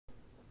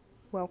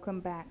Welcome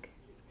back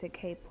to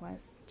K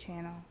Plus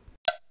channel.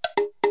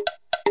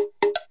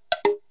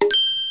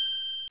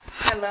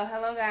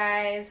 Hello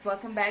guys,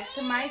 welcome back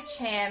to my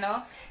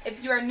channel.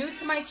 If you are new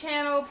to my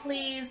channel,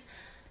 please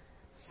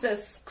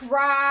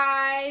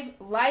subscribe,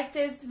 like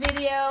this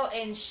video,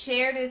 and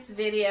share this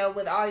video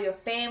with all your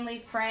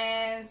family,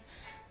 friends,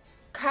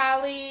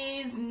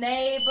 colleagues,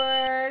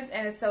 neighbors,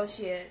 and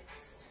associates.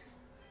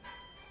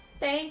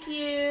 Thank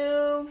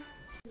you.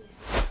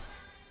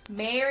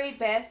 Mary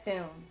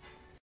Bethune.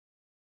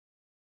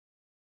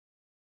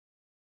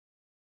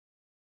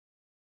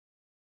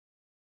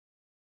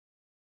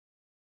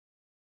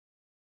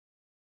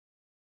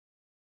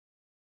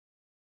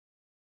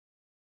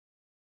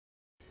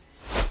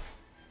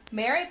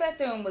 Mary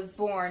Bethune was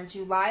born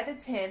July the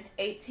 10th,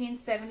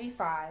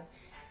 1875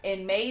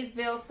 in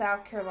Maysville,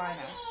 South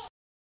Carolina.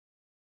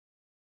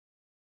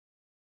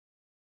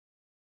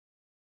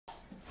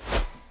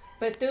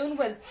 Bethune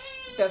was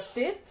the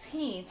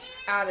 15th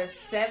out of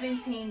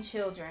 17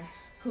 children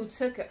who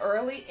took an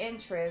early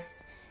interest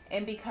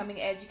in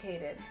becoming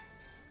educated.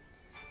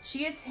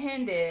 She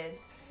attended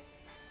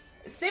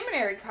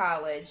seminary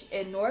college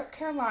in North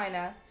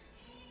Carolina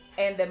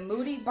and the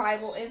Moody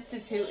Bible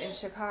Institute in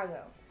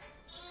Chicago.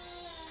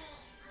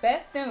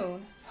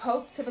 Bethune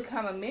hoped to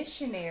become a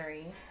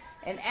missionary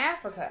in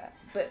Africa,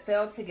 but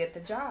failed to get the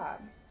job.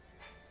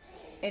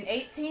 In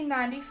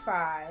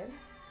 1895,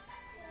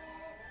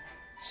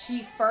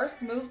 she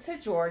first moved to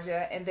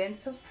Georgia and then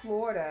to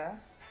Florida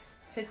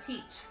to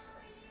teach.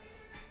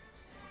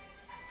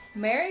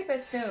 Mary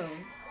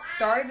Bethune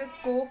started a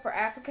school for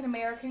African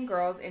American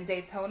girls in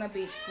Daytona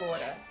Beach,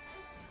 Florida.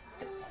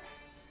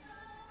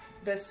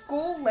 The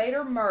school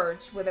later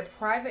merged with a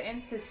private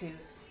institute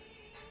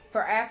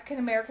for African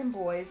American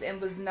boys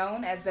and was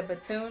known as the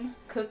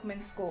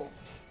Bethune-Cookman School.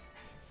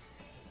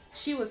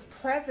 She was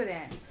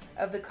president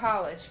of the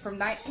college from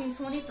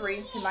 1923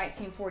 to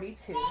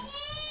 1942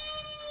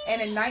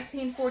 and in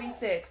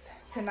 1946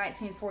 to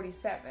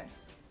 1947.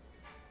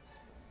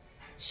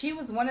 She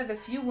was one of the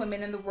few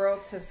women in the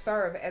world to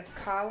serve as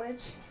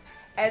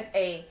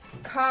a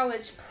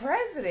college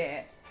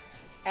president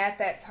at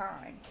that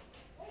time.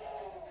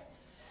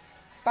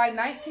 By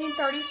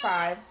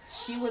 1935,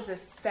 she was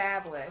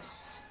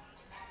established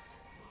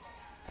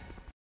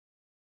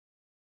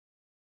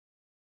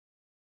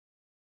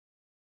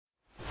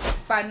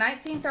By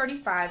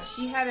 1935,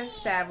 she had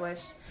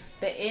established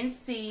the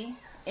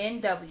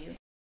NCNW,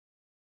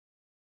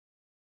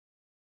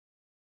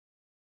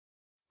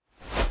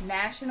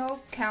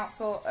 National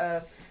Council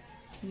of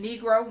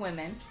Negro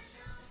Women,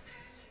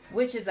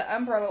 which is an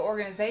umbrella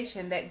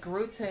organization that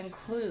grew to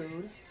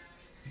include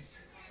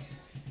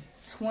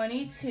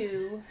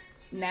 22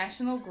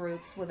 national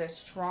groups with a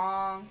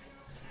strong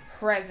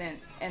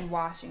presence in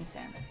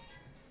Washington.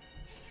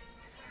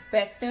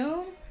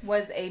 Bethune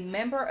was a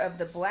member of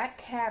the Black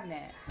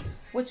Cabinet,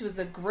 which was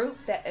a group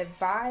that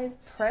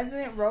advised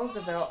President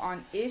Roosevelt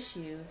on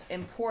issues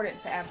important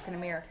to African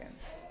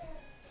Americans.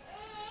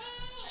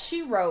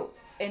 She wrote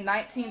in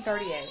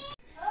 1938,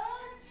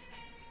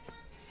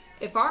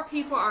 "If our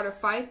people are to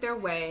fight their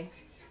way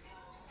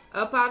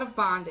up out of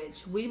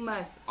bondage, we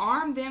must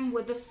arm them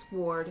with the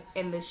sword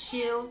and the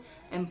shield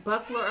and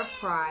buckler of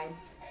pride,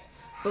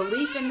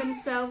 belief in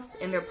themselves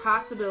and their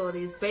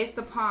possibilities based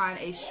upon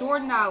a sure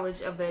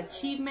knowledge of the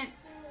achievements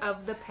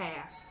of the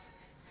past."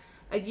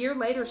 A year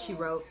later, she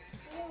wrote,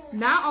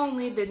 "Not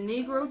only the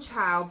Negro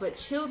child, but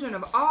children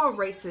of all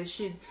races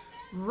should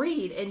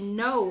read and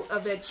know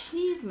of the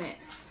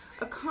achievements,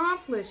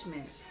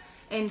 accomplishments,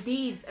 and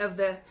deeds of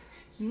the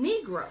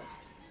Negro.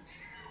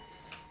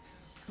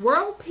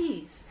 World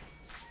peace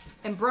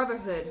and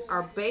brotherhood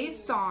are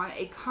based on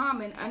a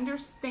common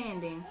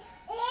understanding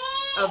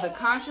of the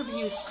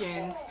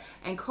contributions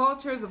and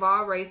cultures of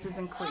all races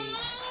and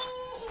creeds."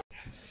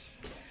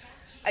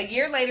 A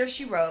year later,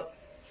 she wrote,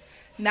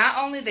 "Not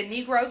only the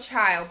Negro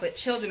child, but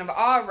children of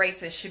all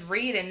races should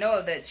read and know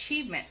of the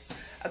achievements,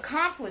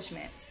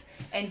 accomplishments,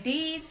 and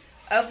deeds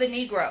of the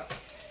Negro.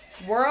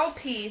 World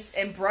peace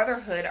and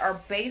brotherhood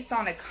are based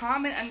on a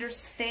common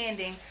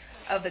understanding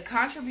of the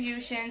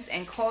contributions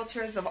and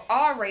cultures of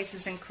all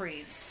races and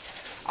creeds."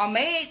 On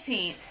May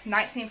 18,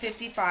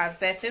 1955,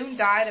 Bethune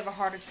died of a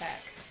heart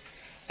attack.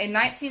 In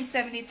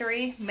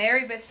 1973,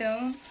 Mary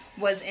Bethune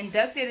was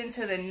inducted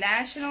into the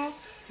National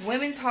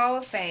Women's Hall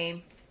of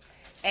Fame,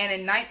 and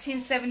in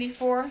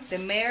 1974, the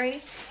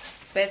Mary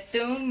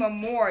Bethune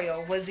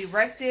Memorial was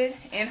erected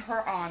in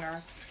her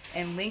honor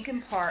in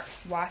Lincoln Park,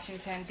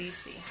 Washington,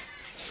 D.C.